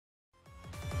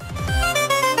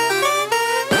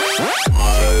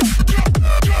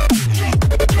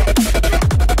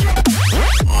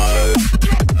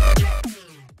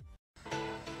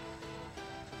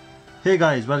Hey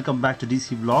guys, welcome back to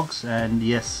DC Vlogs. And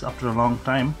yes, after a long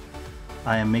time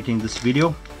I am making this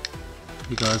video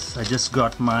because I just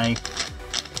got my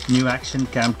new action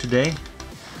cam today.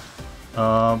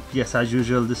 Yes, as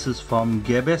usual, this is from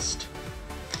Gearbest,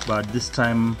 but this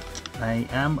time I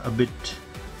am a bit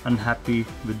unhappy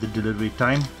with the delivery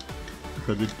time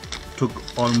because it took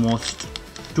almost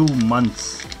 2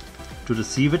 months to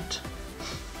receive it.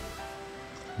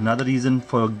 Another reason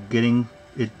for getting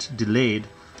it delayed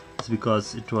is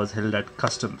because it was held at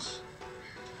customs,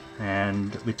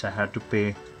 and which I had to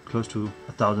pay close to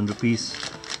 1,000 rupees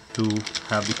to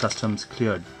have the customs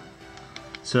cleared.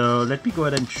 So let me go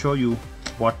ahead and show you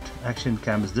what action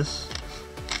cam is this.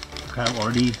 I have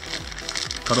already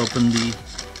cut open the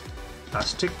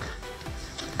plastic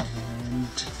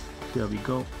and here we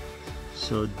go.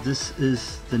 So this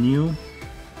is the new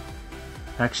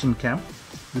action cam.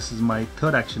 This is my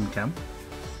third action cam.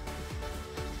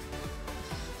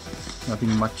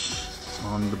 Nothing much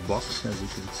on the box, as you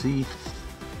can see.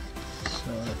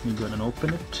 So let me go ahead and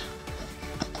open it.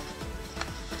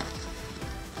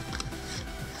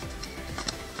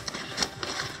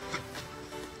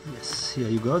 Yes, here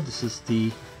you go. This is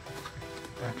the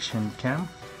action cam.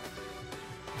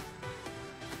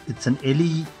 It's an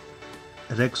Ele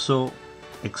Rexso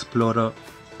Explorer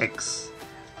X.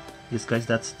 Yes guys,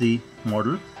 that's the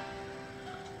model.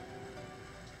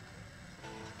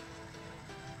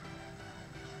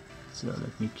 So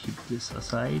let me keep this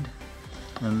aside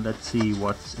and let's see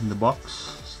what's in the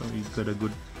box. So you've got a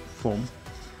good foam.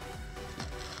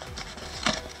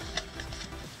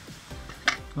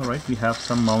 Alright, we have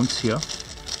some mounts here.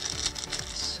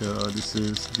 So this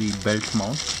is the belt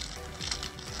mount.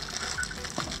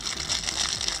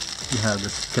 You have the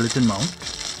skeleton mount,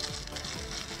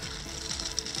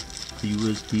 the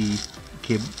USB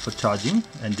cable for charging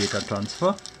and data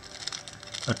transfer,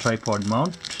 a tripod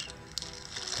mount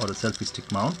or a selfie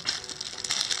stick mount,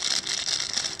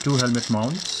 2 helmet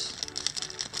mounts,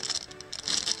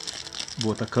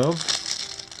 both are curved,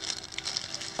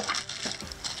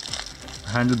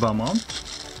 handlebar mount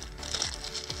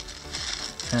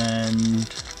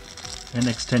and an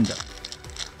extender.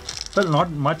 Well, not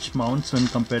much mounts when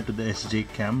compared to the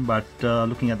SJ cam, but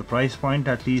looking at the price point,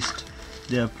 at least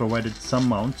they have provided some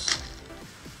mounts.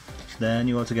 Then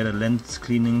you also get a lens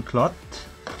cleaning cloth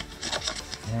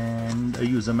and a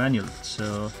user manual.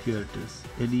 So here it is,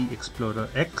 Ele Explorer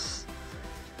X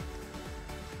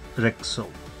Rexso.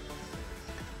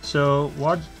 So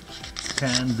what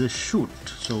can this shoot?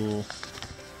 So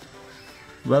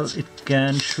well, it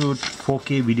can shoot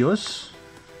 4K videos.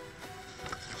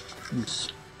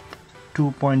 It's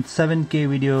 2.7K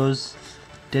videos,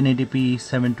 1080p,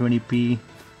 720p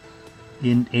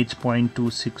in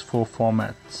H.264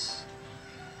 formats.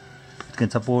 It can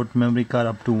support memory card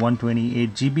up to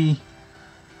 128 GB.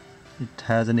 It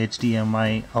has an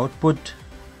HDMI output,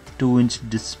 2-inch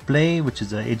display, which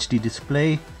is a HD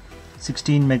display,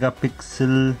 16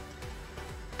 megapixel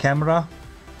camera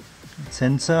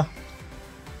sensor,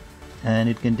 and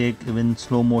it can take even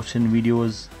slow motion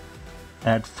videos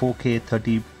at 4K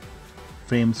 30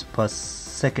 frames per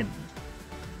second.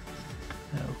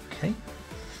 Okay.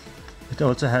 It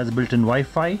also has built-in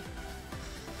Wi-Fi,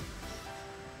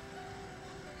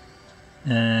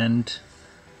 and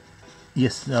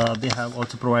yes, they have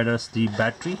also provided us the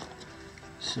battery.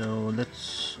 So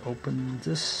let's open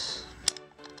this.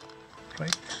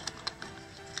 Right.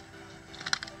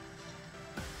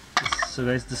 So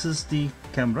guys, this is the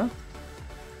camera.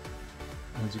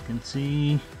 As you can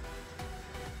see,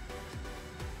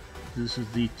 this is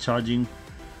the charging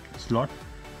slot.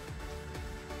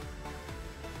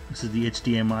 This is the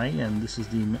HDMI and this is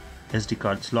the SD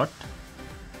card slot.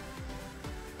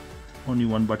 Only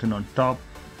one button on top,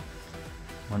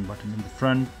 one button in the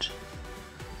front.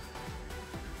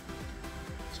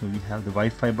 So we have the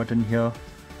Wi-Fi button here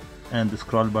and the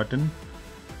scroll button,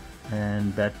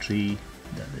 and battery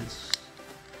that is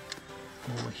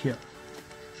over here.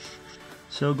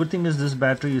 So good thing is this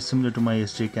battery is similar to my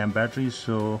SJ cam battery,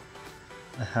 so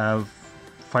I have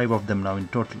 5 of them now in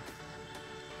total.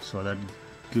 So that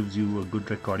gives you a good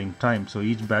recording time. So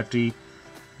each battery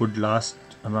would last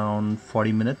around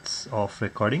 40 minutes of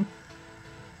recording.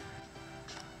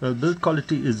 Well, build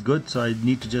quality is good, so I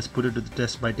need to just put it to the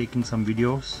test by taking some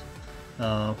videos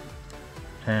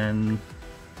and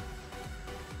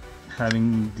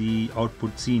having the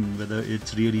output seen, whether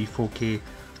it's really 4K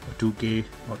or 2K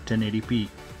or 1080p.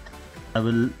 I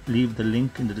will leave the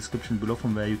link in the description below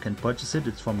from where you can purchase it.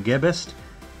 It's from Gearbest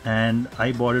and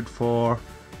I bought it for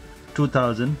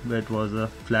 2,000 where it was a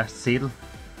flash sale,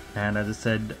 and as I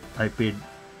said, I paid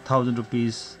 1,000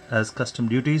 rupees as custom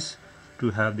duties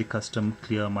to have the custom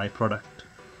clear my product.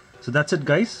 So that's it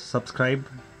guys. Subscribe,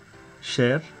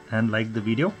 share and like the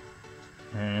video,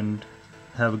 and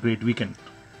have a great weekend.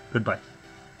 Goodbye.